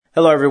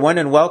Hello, everyone,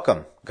 and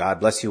welcome. God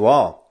bless you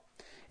all.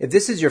 If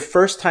this is your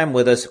first time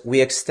with us, we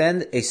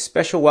extend a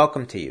special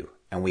welcome to you,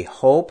 and we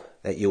hope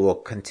that you will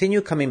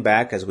continue coming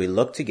back as we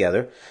look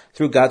together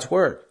through God's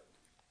Word.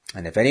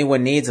 And if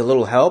anyone needs a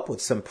little help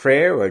with some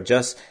prayer or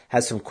just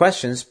has some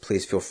questions,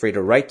 please feel free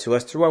to write to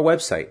us through our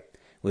website.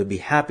 We'll be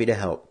happy to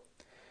help.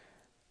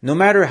 No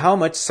matter how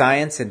much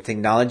science and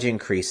technology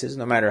increases,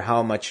 no matter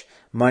how much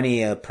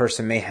money a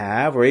person may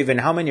have, or even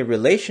how many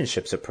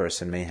relationships a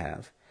person may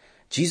have,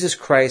 Jesus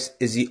Christ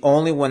is the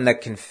only one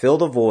that can fill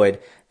the void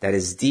that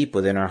is deep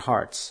within our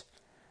hearts.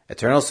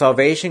 Eternal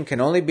salvation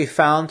can only be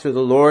found through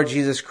the Lord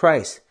Jesus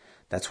Christ.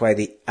 That's why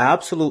the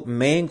absolute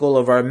main goal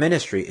of our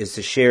ministry is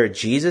to share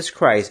Jesus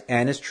Christ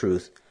and His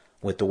truth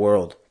with the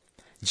world.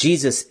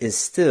 Jesus is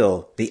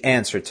still the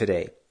answer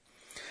today.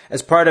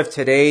 As part of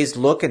today's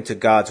look into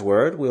God's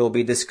Word, we will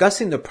be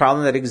discussing the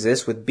problem that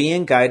exists with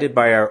being guided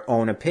by our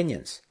own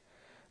opinions.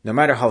 No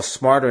matter how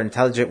smart or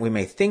intelligent we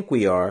may think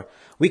we are,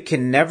 we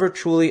can never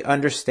truly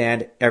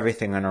understand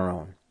everything on our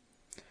own.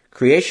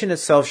 Creation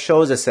itself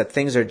shows us that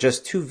things are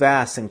just too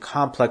vast and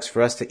complex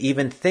for us to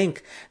even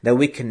think that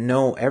we can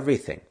know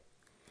everything.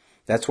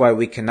 That's why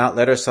we cannot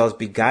let ourselves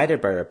be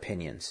guided by our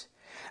opinions.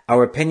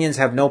 Our opinions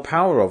have no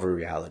power over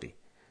reality.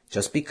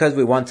 Just because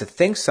we want to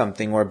think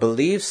something or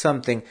believe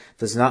something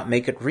does not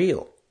make it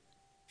real.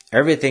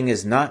 Everything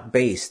is not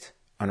based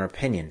on our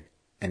opinion,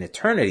 and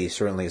eternity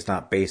certainly is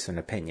not based on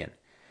opinion.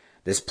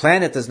 This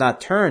planet does not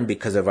turn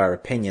because of our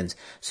opinions,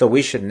 so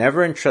we should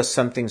never entrust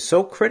something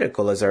so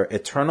critical as our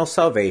eternal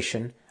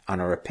salvation on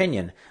our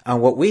opinion,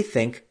 on what we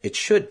think it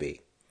should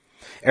be.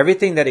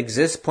 Everything that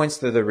exists points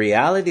to the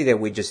reality that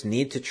we just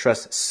need to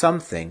trust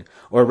something,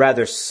 or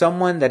rather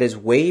someone that is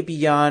way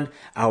beyond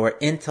our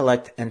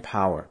intellect and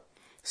power.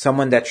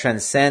 Someone that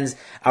transcends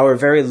our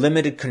very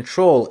limited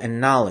control and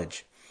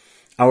knowledge.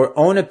 Our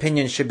own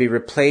opinion should be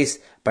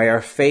replaced by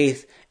our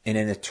faith in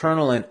an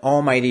eternal and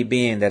almighty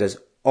being that has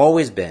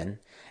always been,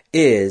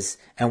 is,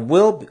 and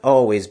will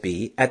always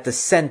be at the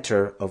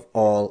center of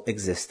all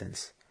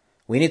existence.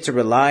 We need to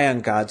rely on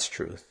God's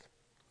truth.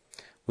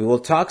 We will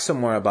talk some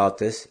more about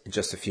this in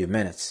just a few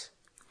minutes.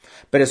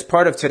 But as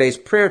part of today's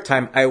prayer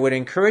time, I would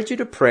encourage you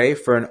to pray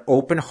for an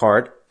open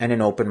heart and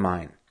an open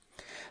mind.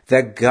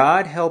 That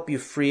God help you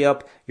free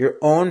up your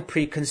own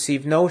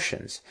preconceived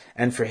notions,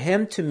 and for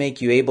Him to make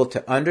you able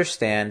to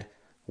understand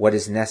what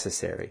is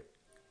necessary.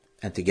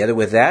 And together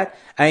with that,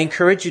 I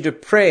encourage you to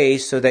pray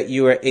so that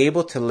you are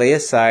able to lay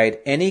aside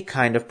any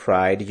kind of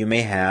pride you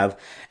may have,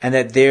 and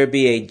that there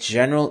be a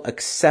general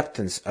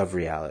acceptance of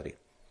reality.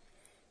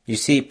 You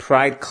see,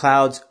 pride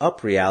clouds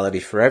up reality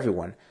for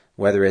everyone,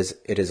 whether it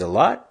is a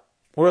lot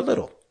or a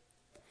little.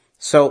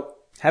 So,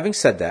 having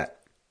said that,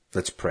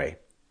 let's pray.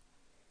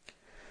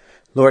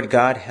 Lord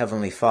God,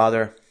 Heavenly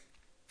Father,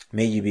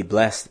 may you be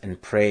blessed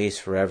and praised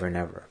forever and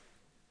ever.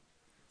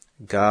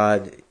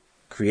 God,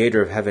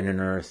 Creator of heaven and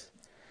earth,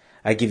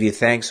 I give you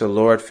thanks, O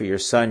Lord, for your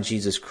Son,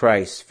 Jesus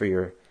Christ, for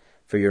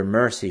your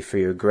mercy, for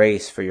your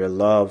grace, for your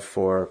love,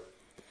 for,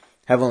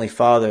 Heavenly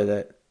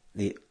Father,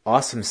 the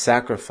awesome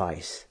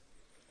sacrifice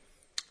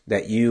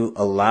that you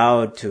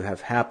allowed to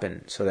have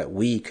happen so that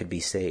we could be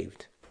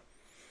saved.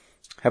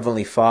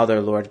 Heavenly Father,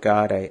 Lord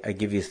God, I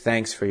give you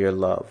thanks for your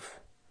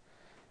love.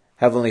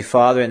 Heavenly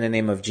Father, in the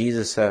name of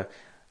Jesus,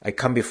 I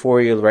come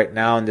before you right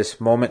now in this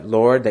moment,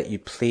 Lord, that you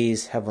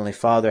please, Heavenly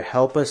Father,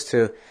 help us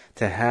to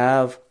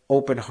have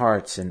open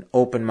hearts and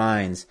open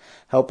minds.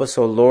 Help us,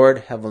 O Lord,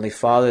 Heavenly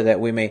Father, that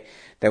we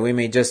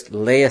may just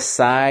lay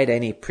aside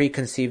any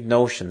preconceived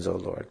notions, O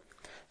Lord.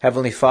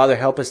 Heavenly Father,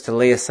 help us to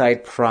lay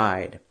aside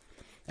pride,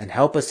 and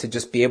help us to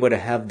just be able to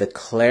have the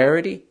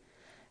clarity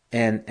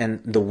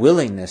and the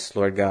willingness,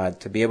 Lord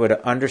God, to be able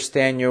to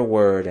understand your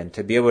word and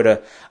to be able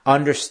to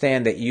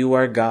understand that you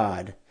are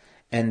God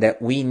and that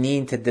we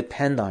need to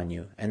depend on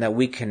you and that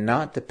we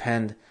cannot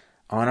depend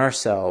on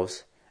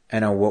ourselves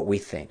and on what we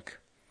think.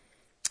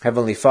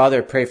 Heavenly Father,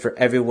 I pray for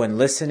everyone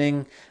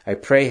listening. I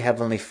pray,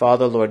 Heavenly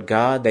Father, Lord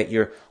God, that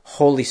your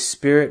Holy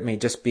Spirit may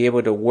just be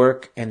able to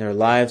work in their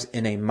lives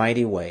in a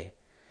mighty way.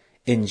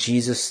 In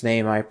Jesus'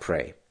 name I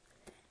pray.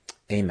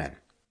 Amen.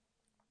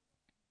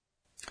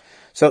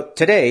 So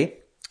today,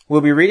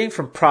 we'll be reading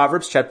from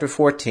Proverbs chapter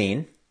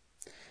 14,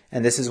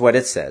 and this is what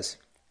it says.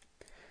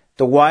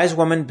 The wise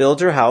woman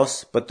builds her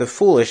house, but the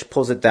foolish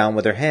pulls it down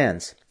with her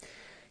hands.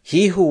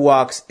 He who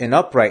walks in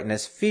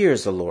uprightness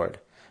fears the Lord,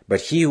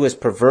 but he who is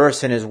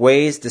perverse in his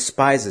ways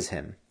despises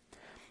him.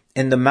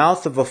 In the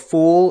mouth of a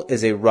fool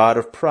is a rod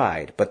of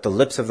pride, but the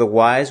lips of the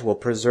wise will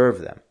preserve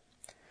them.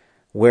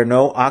 Where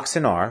no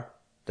oxen are,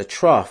 the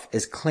trough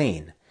is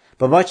clean,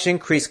 but much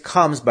increase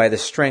comes by the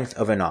strength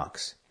of an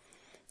ox.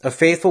 A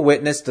faithful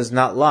witness does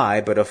not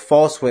lie, but a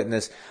false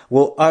witness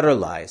will utter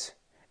lies.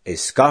 A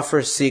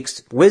scoffer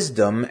seeks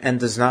wisdom and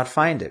does not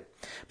find it,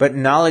 but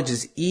knowledge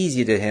is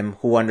easy to him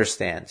who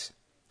understands.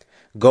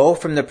 Go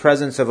from the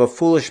presence of a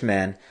foolish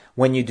man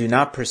when you do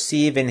not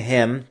perceive in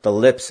him the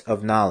lips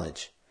of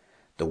knowledge.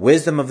 The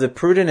wisdom of the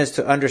prudent is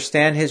to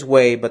understand his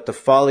way, but the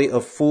folly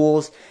of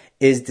fools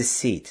is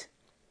deceit.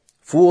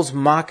 Fools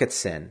mock at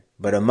sin,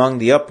 but among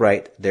the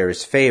upright there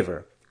is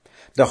favor.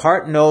 The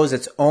heart knows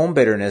its own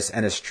bitterness,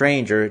 and a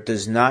stranger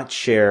does not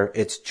share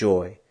its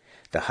joy.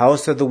 The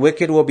house of the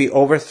wicked will be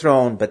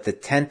overthrown, but the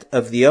tent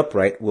of the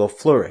upright will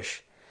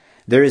flourish.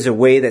 There is a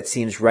way that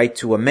seems right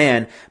to a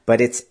man, but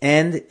its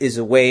end is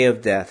a way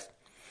of death.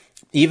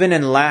 Even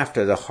in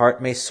laughter the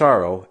heart may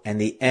sorrow,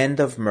 and the end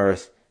of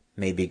mirth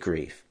may be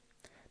grief.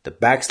 The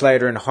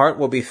backslider in heart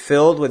will be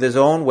filled with his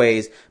own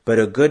ways, but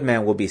a good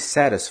man will be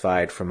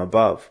satisfied from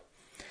above.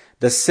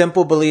 The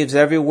simple believes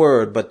every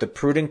word, but the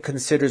prudent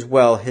considers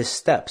well his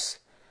steps.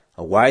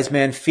 A wise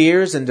man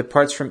fears and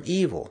departs from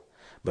evil,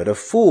 but a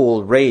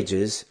fool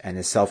rages and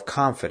is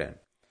self-confident.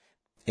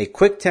 A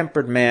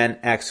quick-tempered man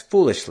acts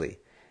foolishly,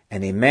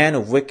 and a man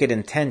of wicked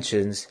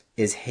intentions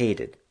is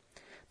hated.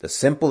 The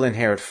simple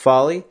inherit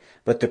folly,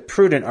 but the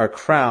prudent are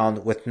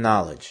crowned with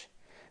knowledge.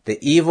 The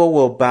evil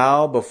will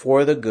bow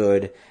before the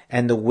good,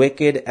 and the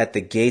wicked at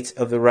the gates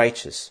of the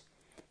righteous.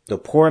 The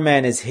poor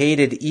man is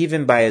hated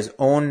even by his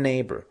own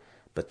neighbor,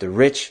 but the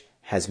rich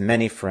has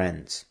many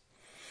friends.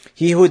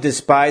 He who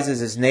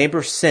despises his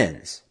neighbor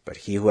sins, but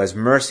he who has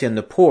mercy on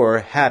the poor,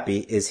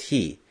 happy is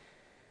he.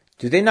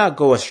 Do they not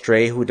go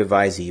astray who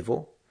devise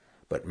evil?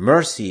 But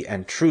mercy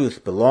and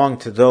truth belong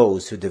to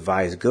those who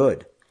devise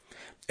good.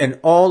 In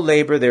all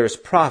labor there is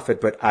profit,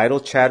 but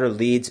idle chatter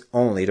leads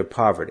only to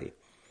poverty.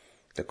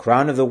 The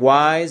crown of the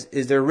wise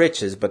is their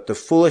riches, but the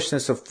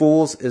foolishness of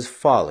fools is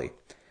folly.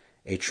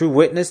 A true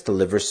witness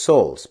delivers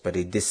souls, but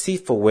a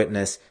deceitful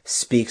witness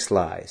speaks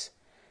lies.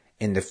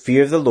 In the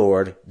fear of the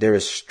Lord there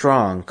is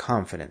strong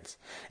confidence,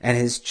 and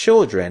his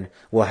children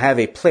will have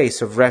a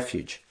place of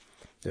refuge.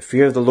 The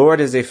fear of the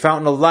Lord is a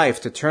fountain of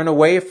life to turn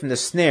away from the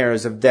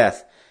snares of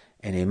death,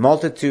 and a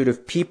multitude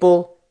of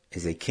people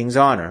is a king's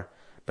honor,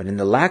 but in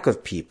the lack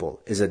of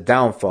people is a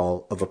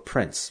downfall of a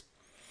prince.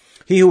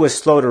 He who is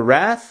slow to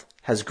wrath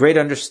has great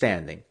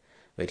understanding,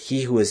 but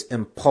he who is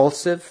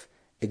impulsive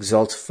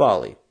exalts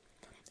folly.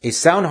 A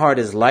sound heart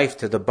is life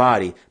to the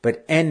body,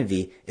 but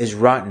envy is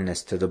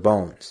rottenness to the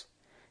bones.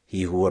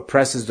 He who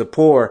oppresses the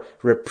poor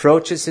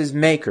reproaches his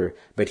maker,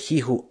 but he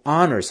who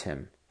honors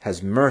him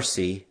has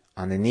mercy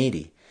on the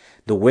needy.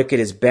 The wicked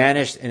is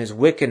banished in his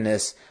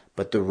wickedness,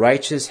 but the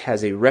righteous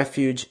has a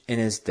refuge in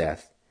his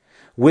death.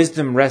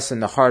 Wisdom rests in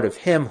the heart of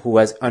him who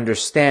has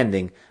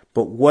understanding,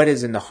 but what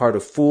is in the heart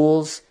of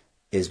fools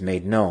is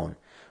made known.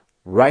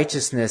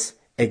 Righteousness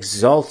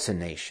exalts a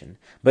nation,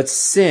 but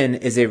sin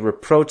is a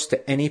reproach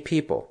to any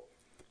people.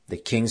 The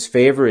king's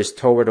favor is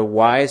toward a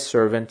wise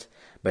servant,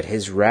 but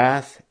his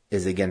wrath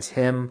is against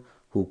him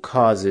who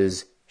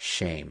causes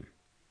shame.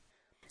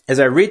 As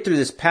I read through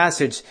this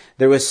passage,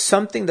 there was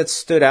something that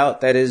stood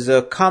out that is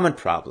a common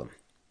problem,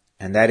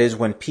 and that is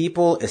when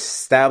people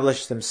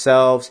establish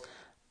themselves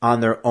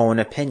on their own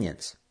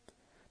opinions.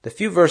 The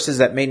few verses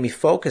that made me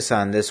focus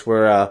on this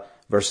were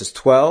verses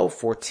 12,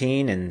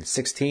 14, and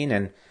 16,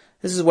 and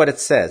this is what it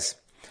says.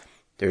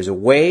 There's a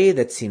way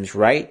that seems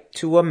right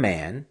to a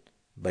man,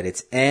 but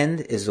its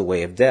end is the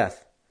way of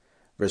death.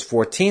 Verse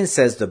 14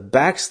 says, the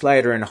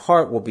backslider in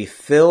heart will be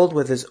filled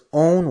with his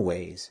own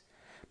ways,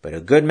 but a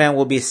good man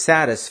will be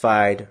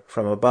satisfied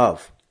from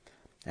above.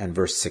 And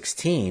verse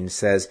 16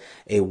 says,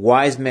 a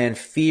wise man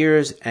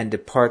fears and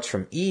departs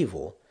from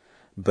evil,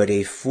 but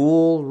a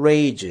fool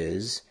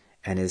rages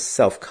and is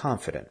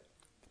self-confident.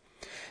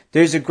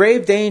 There's a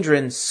grave danger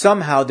in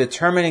somehow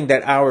determining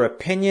that our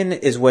opinion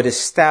is what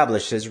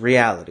establishes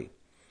reality.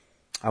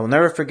 I will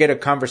never forget a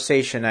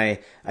conversation I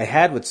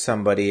had with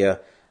somebody a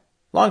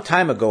long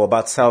time ago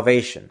about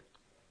salvation.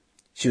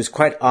 She was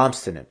quite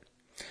obstinate.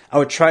 I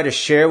would try to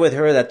share with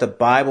her that the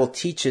Bible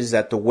teaches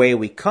that the way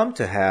we come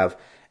to have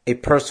a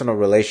personal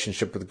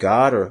relationship with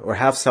God or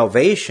have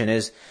salvation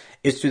is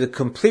through the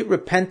complete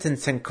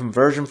repentance and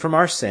conversion from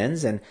our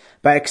sins and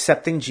by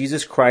accepting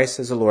Jesus Christ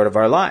as the Lord of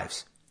our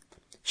lives.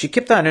 She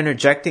kept on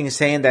interjecting,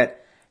 saying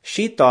that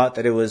she thought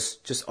that it was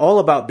just all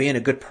about being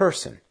a good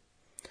person.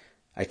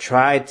 I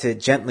tried to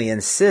gently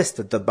insist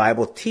that the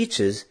Bible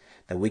teaches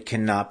that we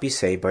cannot be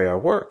saved by our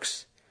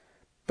works.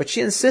 But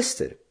she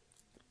insisted.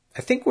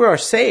 I think we are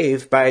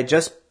saved by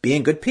just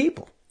being good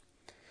people.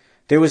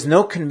 There was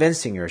no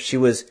convincing her. She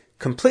was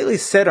completely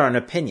set on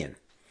opinion.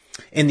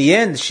 In the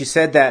end, she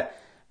said that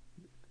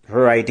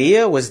her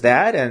idea was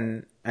that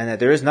and that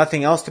there is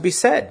nothing else to be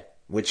said,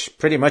 which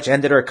pretty much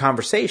ended our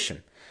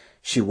conversation.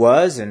 She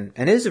was and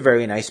is a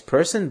very nice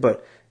person,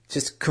 but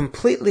just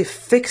completely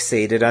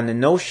fixated on the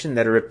notion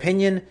that her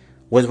opinion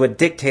was what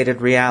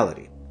dictated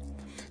reality.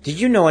 Did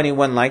you know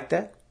anyone like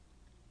that?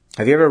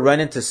 Have you ever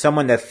run into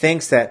someone that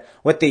thinks that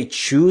what they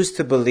choose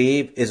to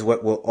believe is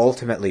what will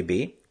ultimately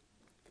be?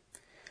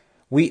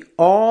 We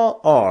all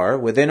are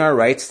within our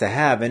rights to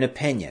have an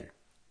opinion.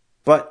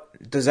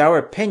 But does our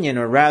opinion,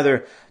 or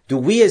rather, do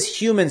we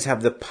as humans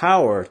have the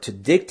power to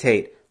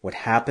dictate what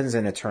happens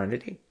in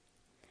eternity?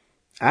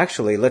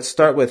 Actually, let's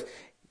start with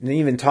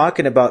even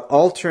talking about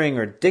altering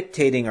or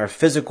dictating our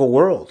physical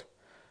world.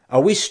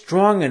 Are we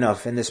strong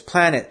enough in this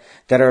planet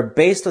that our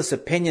baseless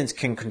opinions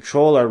can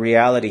control our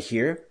reality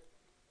here?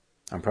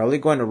 I'm probably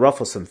going to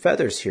ruffle some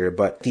feathers here,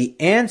 but the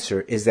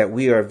answer is that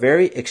we are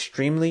very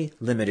extremely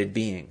limited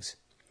beings.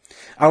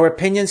 Our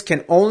opinions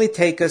can only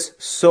take us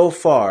so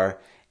far,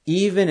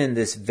 even in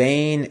this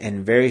vain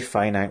and very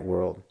finite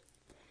world.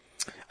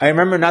 I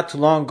remember not too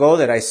long ago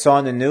that I saw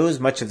in the news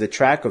much of the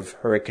track of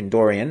Hurricane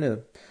Dorian,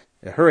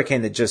 the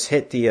hurricane that just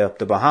hit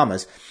the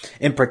Bahamas.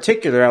 In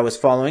particular, I was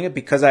following it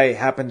because I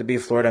happened to be in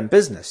Florida on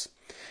business.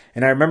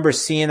 And I remember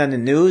seeing on the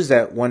news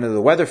that one of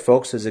the weather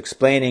folks was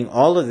explaining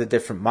all of the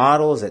different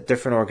models that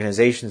different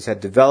organizations had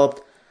developed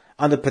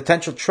on the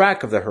potential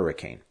track of the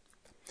hurricane.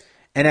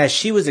 And as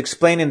she was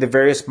explaining the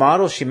various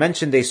models, she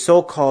mentioned a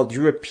so-called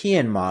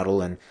European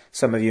model, and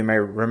some of you may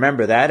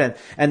remember that,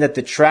 and that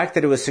the track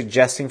that it was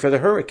suggesting for the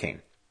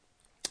hurricane.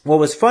 What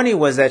was funny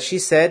was that she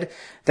said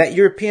that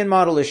European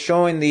model is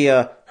showing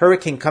the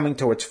hurricane coming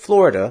towards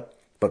Florida,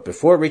 but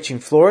before reaching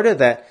Florida,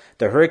 that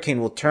the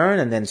hurricane will turn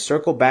and then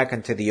circle back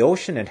into the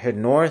ocean and head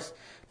north,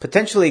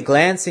 potentially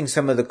glancing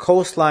some of the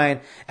coastline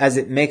as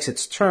it makes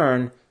its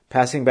turn,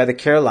 passing by the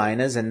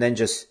Carolinas and then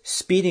just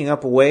speeding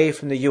up away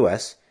from the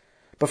U.S.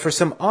 But for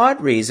some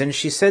odd reason,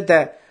 she said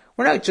that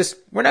we're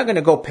not going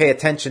to go pay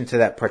attention to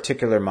that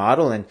particular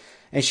model, and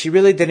she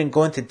really didn't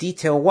go into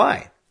detail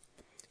why.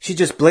 She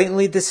just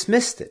blatantly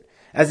dismissed it,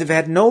 as if it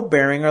had no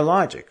bearing or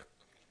logic.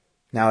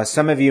 Now, as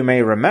some of you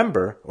may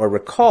remember or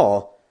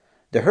recall,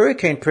 the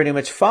hurricane pretty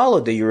much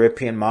followed the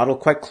European model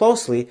quite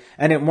closely,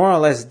 and it more or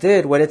less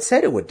did what it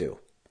said it would do.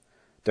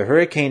 The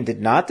hurricane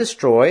did not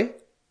destroy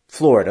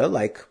Florida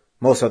like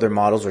most other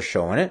models were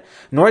showing it,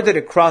 nor did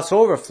it cross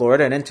over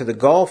Florida and into the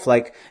Gulf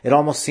like it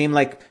almost seemed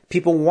like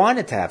people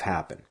wanted to have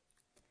happen.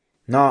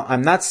 Now,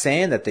 I'm not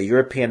saying that the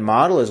European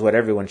model is what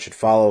everyone should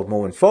follow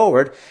moving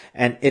forward,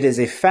 and it is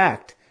a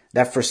fact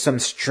that for some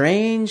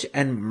strange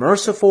and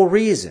merciful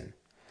reason,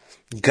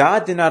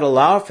 God did not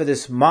allow for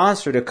this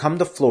monster to come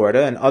to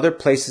Florida and other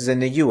places in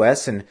the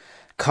U.S. and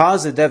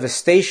cause the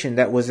devastation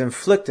that was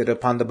inflicted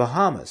upon the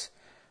Bahamas,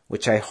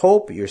 which I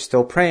hope you're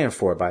still praying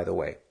for, by the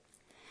way.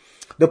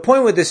 The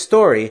point with this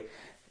story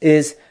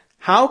is,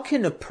 how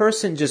can a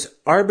person just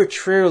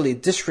arbitrarily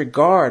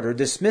disregard or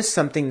dismiss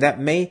something that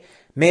may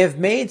have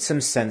made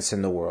some sense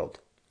in the world?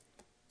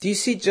 Do you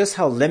see just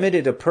how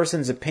limited a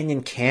person's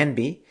opinion can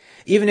be?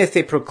 Even if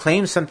they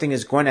proclaim something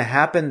is going to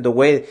happen the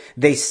way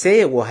they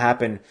say it will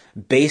happen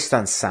based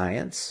on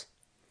science.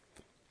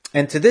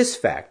 And to this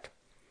fact,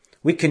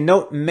 we can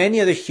note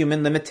many other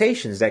human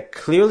limitations that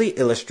clearly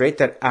illustrate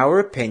that our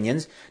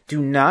opinions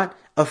do not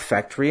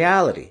affect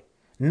reality,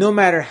 no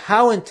matter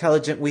how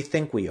intelligent we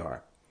think we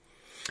are.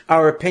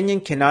 Our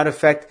opinion cannot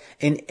affect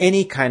in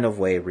any kind of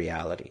way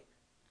reality.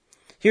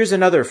 Here's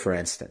another, for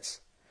instance.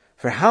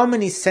 For how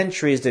many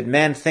centuries did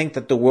man think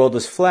that the world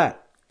was flat?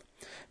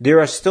 There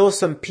are still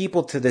some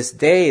people to this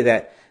day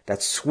that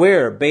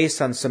swear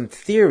based on some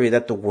theory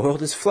that the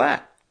world is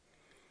flat.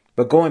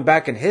 But going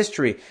back in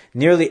history,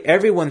 nearly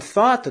everyone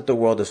thought that the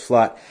world is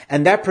flat,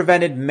 and that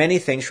prevented many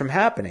things from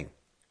happening.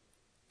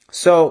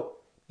 So,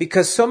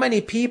 because so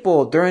many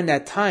people during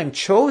that time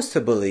chose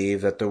to believe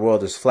that the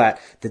world is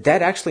flat, did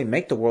that actually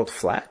make the world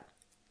flat?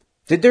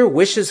 Did their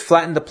wishes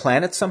flatten the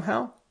planet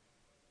somehow?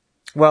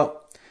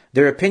 Well,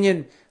 their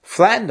opinion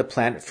flattened the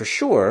planet for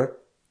sure,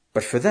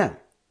 but for them.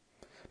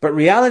 But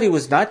reality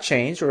was not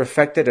changed or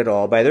affected at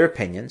all by their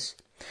opinions.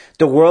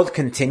 The world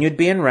continued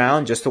being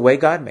round just the way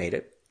God made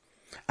it.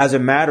 As a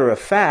matter of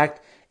fact,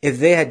 if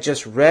they had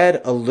just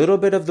read a little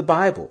bit of the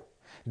Bible,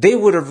 they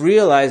would have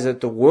realized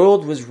that the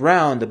world was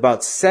round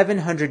about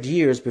 700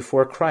 years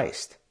before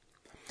Christ.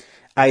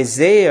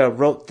 Isaiah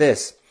wrote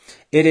this,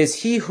 "It is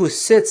he who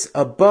sits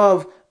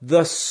above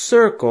the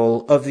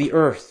circle of the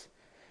earth,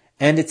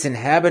 and its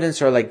inhabitants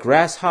are like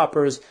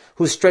grasshoppers,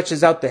 who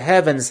stretches out the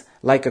heavens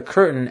like a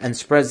curtain and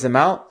spreads them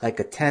out like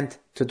a tent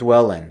to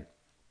dwell in."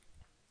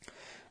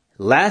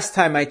 Last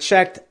time I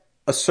checked,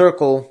 a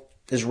circle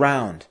is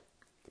round.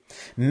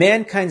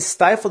 Mankind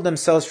stifled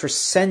themselves for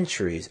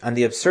centuries on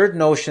the absurd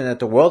notion that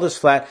the world is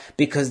flat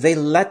because they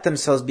let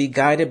themselves be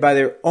guided by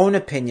their own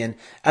opinion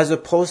as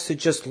opposed to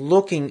just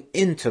looking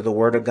into the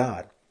Word of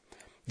God.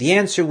 The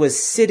answer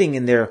was sitting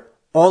in there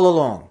all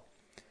along.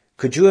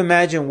 Could you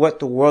imagine what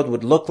the world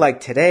would look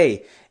like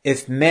today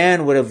if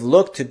man would have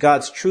looked to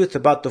God's truth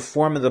about the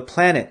form of the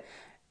planet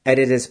and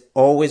it has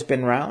always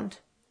been round?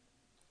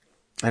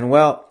 And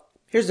well,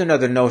 here's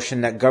another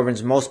notion that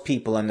governs most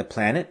people on the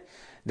planet,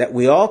 that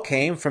we all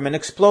came from an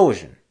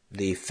explosion,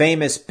 the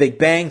famous Big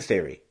Bang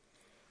Theory.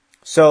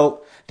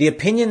 So, the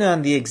opinion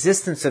on the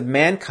existence of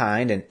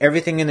mankind and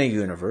everything in the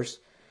universe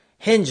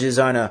hinges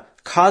on a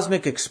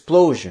cosmic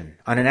explosion,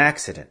 on an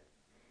accident.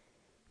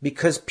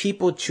 Because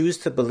people choose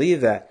to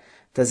believe that,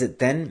 does it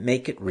then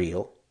make it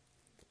real?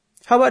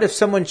 How about if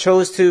someone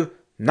chose to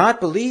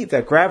not believe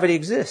that gravity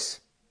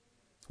exists?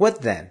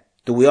 What then?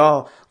 Do we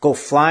all go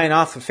flying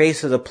off the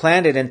face of the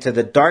planet into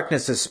the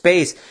darkness of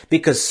space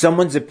because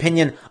someone's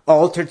opinion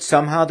altered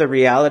somehow the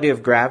reality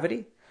of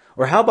gravity?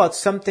 Or how about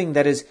something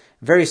that is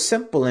very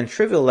simple and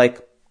trivial,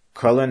 like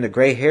coloring the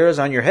gray hairs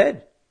on your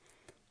head?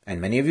 And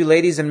many of you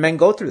ladies and men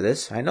go through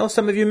this. I know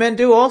some of you men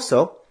do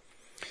also.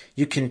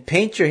 You can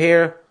paint your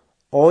hair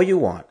all you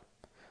want,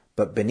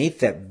 but beneath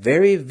that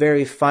very,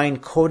 very fine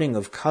coating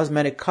of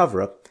cosmetic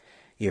cover-up,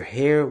 your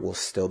hair will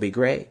still be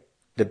gray.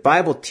 The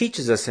Bible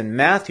teaches us in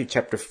Matthew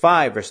chapter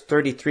 5, verse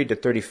 33 to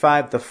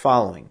 35, the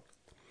following.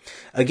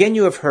 Again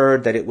you have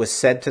heard that it was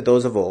said to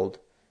those of old,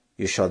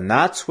 you shall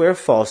not swear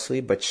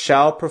falsely, but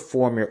shall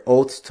perform your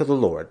oaths to the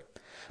Lord.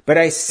 But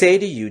I say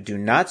to you, do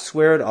not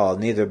swear at all,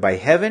 neither by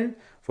heaven,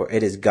 for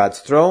it is God's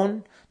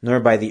throne, nor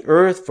by the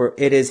earth, for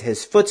it is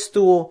his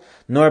footstool,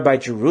 nor by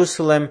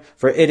Jerusalem,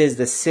 for it is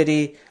the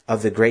city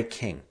of the great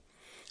king.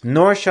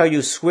 Nor shall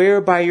you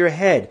swear by your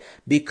head,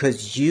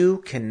 because you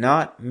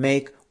cannot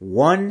make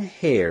one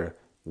hair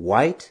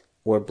white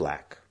or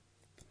black.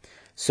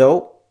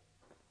 So,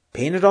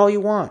 paint it all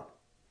you want.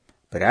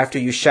 But after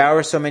you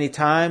shower so many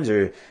times,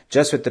 or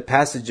just with the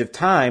passage of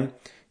time,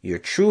 your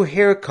true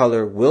hair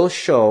color will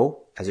show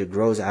as it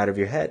grows out of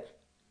your head.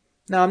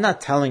 Now, I'm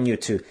not telling you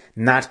to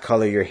not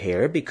color your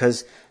hair,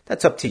 because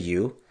that's up to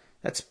you.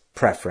 That's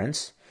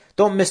preference.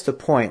 Don't miss the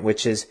point,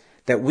 which is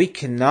that we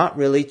cannot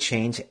really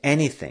change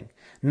anything,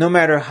 no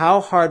matter how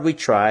hard we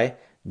try,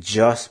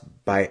 just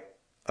by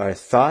our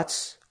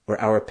thoughts or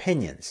our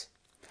opinions.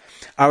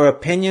 Our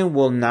opinion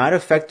will not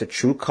affect the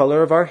true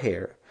color of our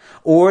hair,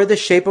 or the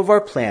shape of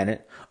our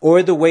planet,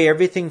 or the way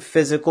everything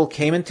physical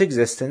came into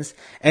existence,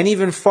 and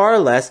even far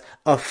less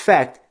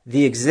affect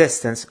the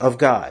existence of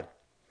God.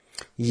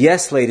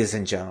 Yes, ladies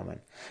and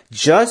gentlemen,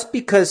 just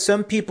because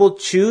some people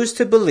choose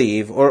to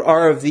believe or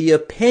are of the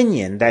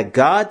opinion that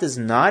God does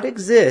not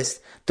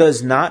exist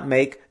does not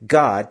make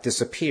God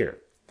disappear.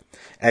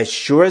 As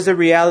sure as the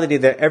reality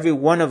that every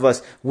one of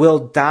us will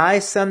die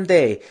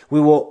someday,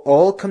 we will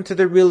all come to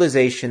the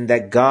realization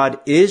that God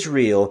is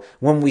real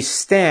when we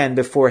stand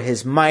before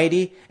his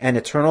mighty and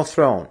eternal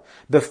throne,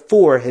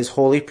 before his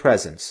holy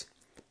presence.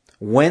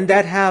 When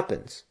that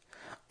happens,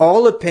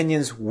 all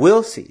opinions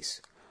will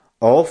cease.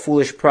 All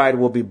foolish pride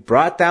will be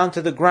brought down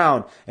to the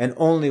ground, and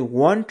only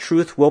one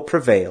truth will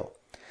prevail.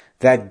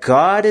 That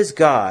God is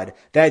God,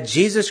 that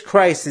Jesus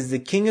Christ is the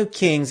King of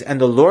Kings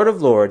and the Lord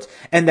of Lords,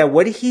 and that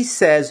what he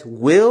says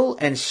will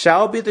and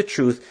shall be the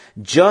truth,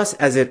 just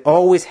as it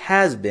always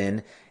has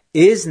been,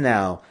 is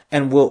now,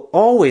 and will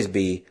always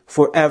be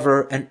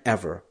forever and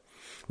ever.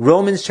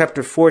 Romans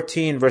chapter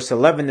 14, verse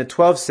 11 to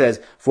 12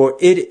 says, For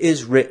it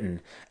is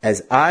written,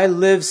 As I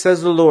live,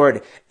 says the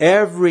Lord,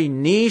 every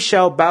knee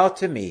shall bow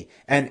to me,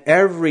 and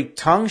every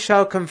tongue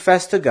shall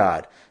confess to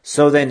God.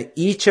 So then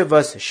each of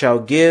us shall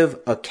give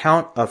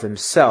account of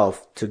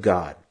himself to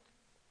God.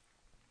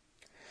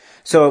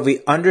 So if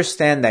we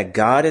understand that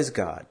God is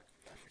God,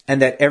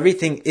 and that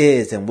everything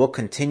is and will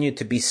continue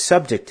to be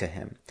subject to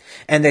him,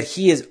 and that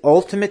he is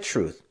ultimate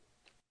truth,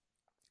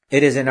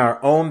 it is in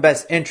our own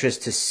best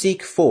interest to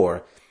seek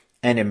for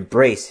and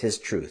embrace his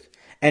truth,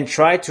 and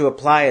try to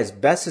apply as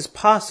best as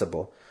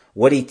possible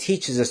what he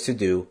teaches us to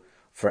do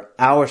for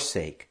our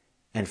sake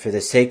and for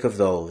the sake of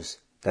those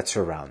that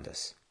surround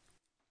us.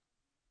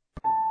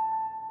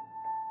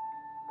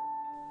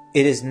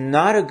 It is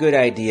not a good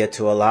idea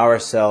to allow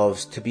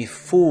ourselves to be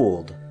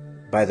fooled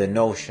by the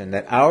notion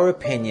that our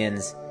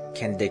opinions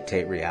can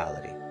dictate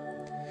reality.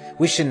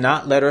 We should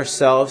not let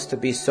ourselves to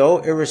be so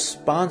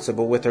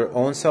irresponsible with our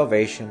own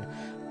salvation,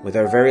 with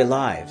our very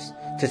lives,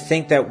 to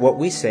think that what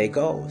we say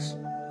goes.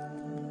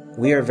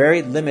 We are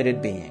very limited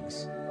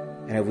beings,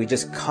 and if we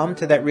just come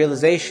to that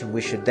realization,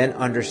 we should then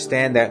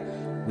understand that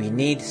we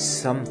need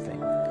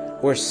something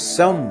or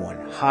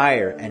someone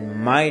higher and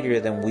mightier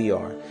than we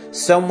are,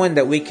 someone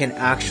that we can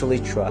actually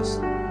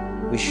trust.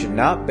 We should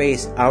not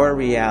base our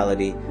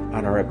reality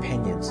on our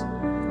opinions,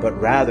 but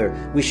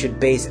rather we should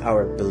base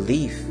our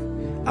belief,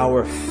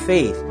 our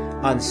faith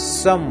on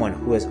someone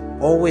who has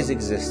always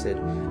existed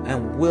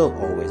and will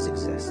always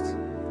exist.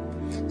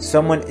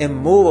 Someone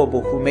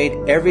immovable who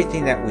made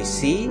everything that we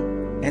see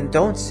and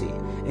don't see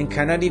and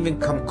cannot even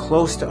come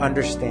close to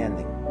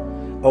understanding.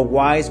 A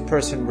wise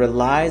person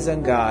relies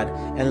on God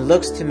and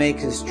looks to make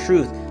his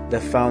truth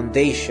the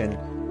foundation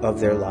of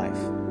their life.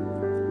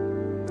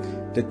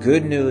 The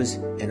good news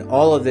in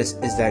all of this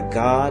is that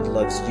God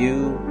loves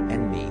you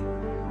and me,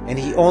 and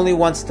he only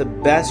wants the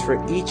best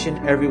for each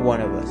and every one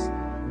of us.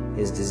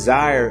 His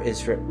desire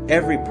is for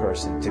every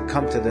person to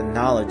come to the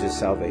knowledge of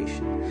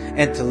salvation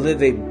and to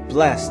live a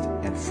blessed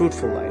and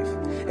fruitful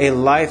life, a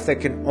life that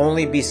can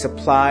only be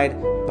supplied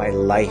by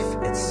life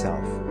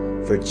itself.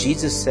 For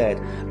Jesus said,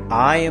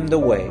 I am the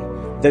way,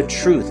 the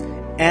truth,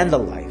 and the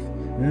life.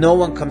 No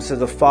one comes to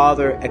the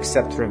Father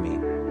except through me.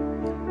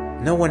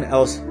 No one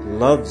else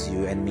loves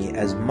you and me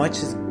as much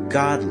as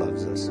God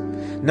loves us.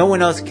 No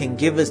one else can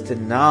give us the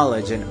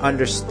knowledge and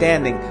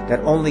understanding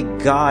that only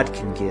God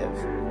can give.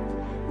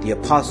 The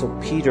Apostle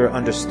Peter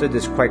understood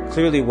this quite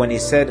clearly when he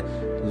said,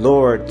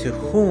 Lord, to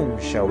whom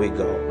shall we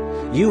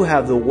go? You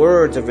have the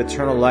words of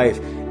eternal life.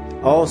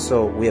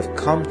 Also, we have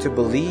come to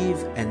believe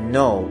and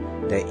know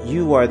that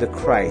you are the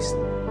Christ,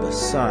 the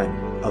Son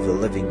of the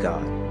living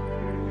God.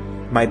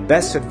 My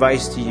best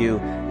advice to you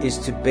is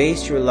to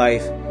base your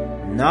life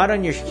not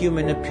on your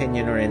human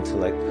opinion or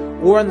intellect,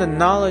 or on the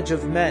knowledge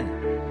of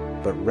men,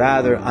 but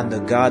rather on the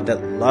God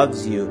that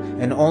loves you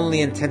and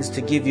only intends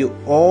to give you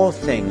all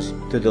things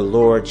through the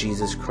Lord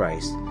Jesus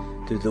Christ,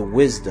 through the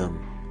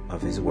wisdom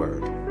of His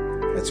Word.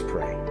 Let's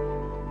pray.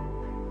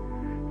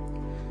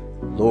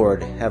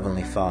 Lord,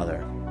 Heavenly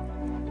Father,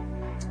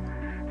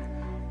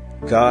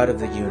 God of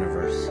the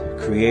universe,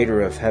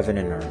 creator of heaven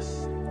and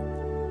earth,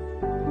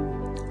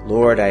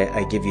 Lord,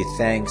 I give you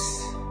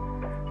thanks.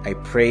 I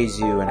praise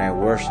you and I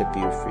worship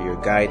you for your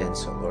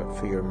guidance, O Lord,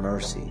 for your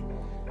mercy.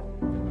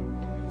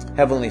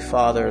 Heavenly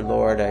Father,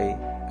 Lord,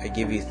 I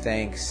give you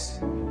thanks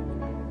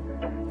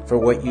for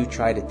what you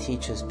try to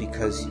teach us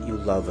because you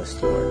love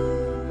us,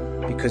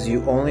 Lord, because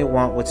you only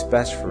want what's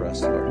best for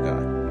us, Lord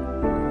God.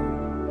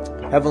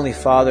 Heavenly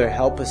Father,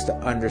 help us to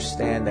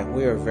understand that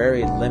we are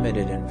very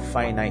limited and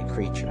finite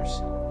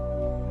creatures.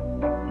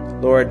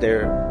 Lord,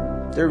 there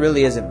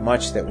really isn't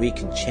much that we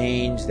can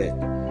change,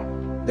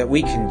 that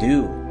we can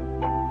do.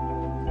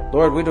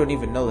 Lord, we don't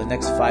even know the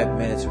next 5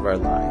 minutes of our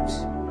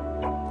lives.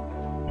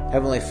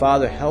 Heavenly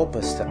Father, help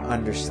us to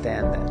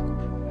understand that.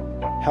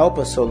 Help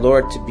us, O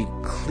Lord, to be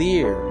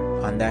clear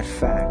on that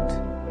fact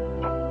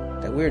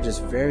that we are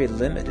just very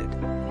limited.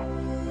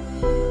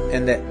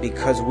 And that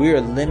because we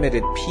are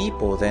limited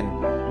people, then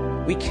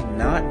we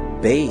cannot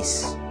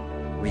base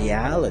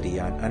reality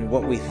on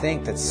what we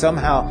think, that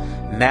somehow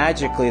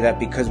magically, that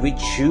because we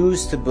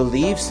choose to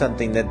believe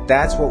something,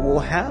 that's what will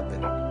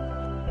happen.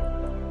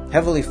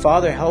 Heavenly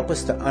Father, help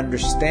us to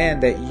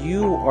understand that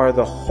you are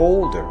the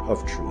holder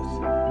of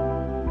truth,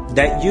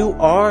 that you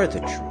are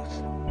the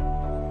truth,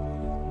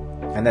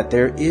 and that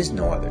there is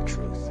no other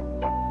truth.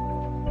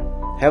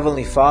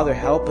 Heavenly Father,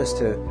 help us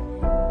to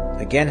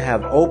again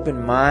have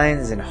open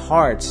minds and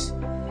hearts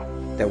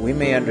that we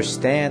may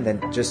understand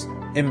and just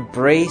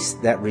embrace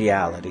that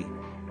reality,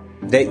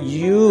 that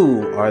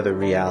you are the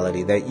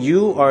reality, that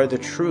you are the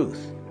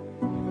truth,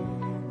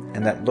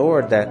 and that,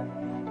 Lord, that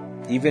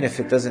even if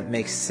it doesn't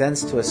make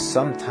sense to us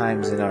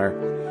sometimes in our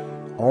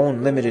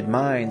own limited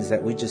minds,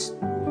 that we just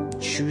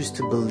choose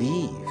to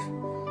believe.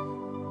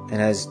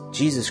 And as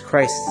Jesus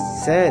Christ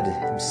said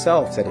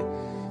himself, that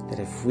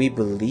if we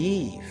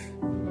believe,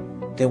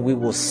 then we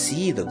will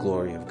see the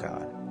glory of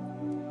God.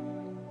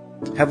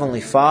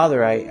 Heavenly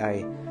Father,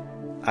 I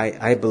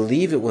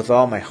believe it with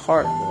all my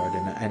heart, Lord,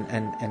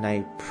 and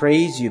I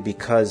praise you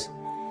because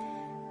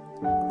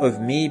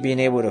of me being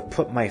able to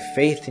put my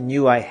faith in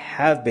you. I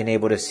have been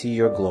able to see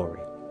your glory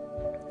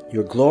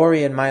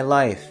in my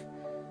life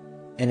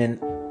and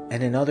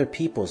in other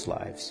people's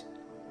lives.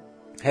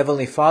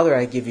 Heavenly Father,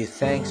 I give you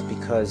thanks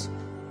because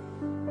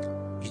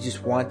you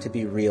just want to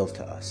be real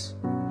to us.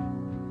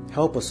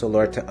 Help us, O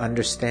Lord, to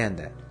understand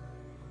that,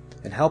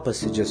 and help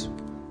us to just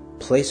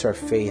place our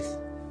faith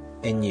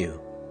in you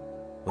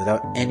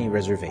without any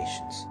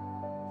reservations.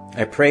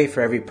 I pray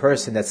for every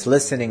person that's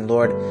listening,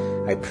 Lord.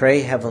 I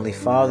pray, Heavenly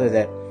Father,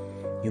 that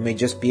you may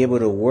just be able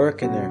to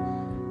work in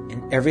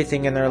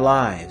everything in their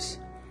lives,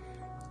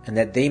 and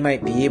that they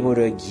might be able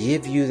to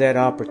give you that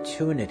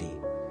opportunity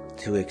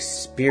to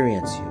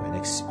experience you and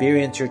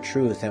experience your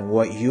truth and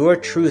what your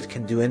truth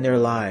can do in their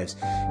lives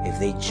if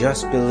they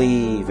just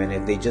believe and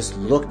if they just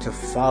look to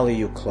follow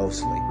you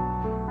closely.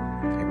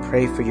 I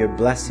pray for your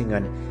blessing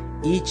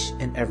on each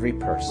and every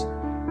person.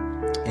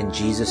 In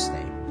Jesus'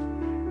 name,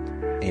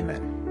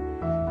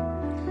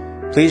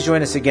 amen. Please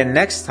join us again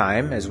next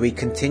time as we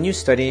continue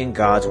studying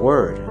God's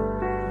Word.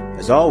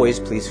 As always,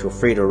 please feel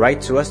free to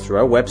write to us through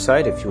our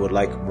website if you would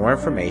like more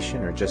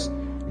information or just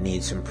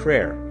need some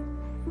prayer.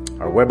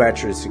 Our web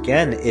address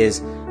again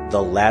is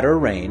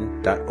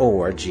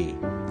thelatterrain.org.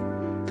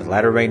 The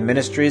Latter Rain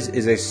Ministries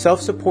is a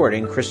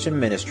self-supporting Christian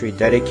ministry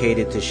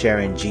dedicated to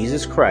sharing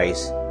Jesus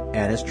Christ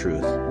and His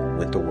truth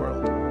with the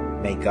world.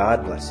 May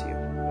God bless you.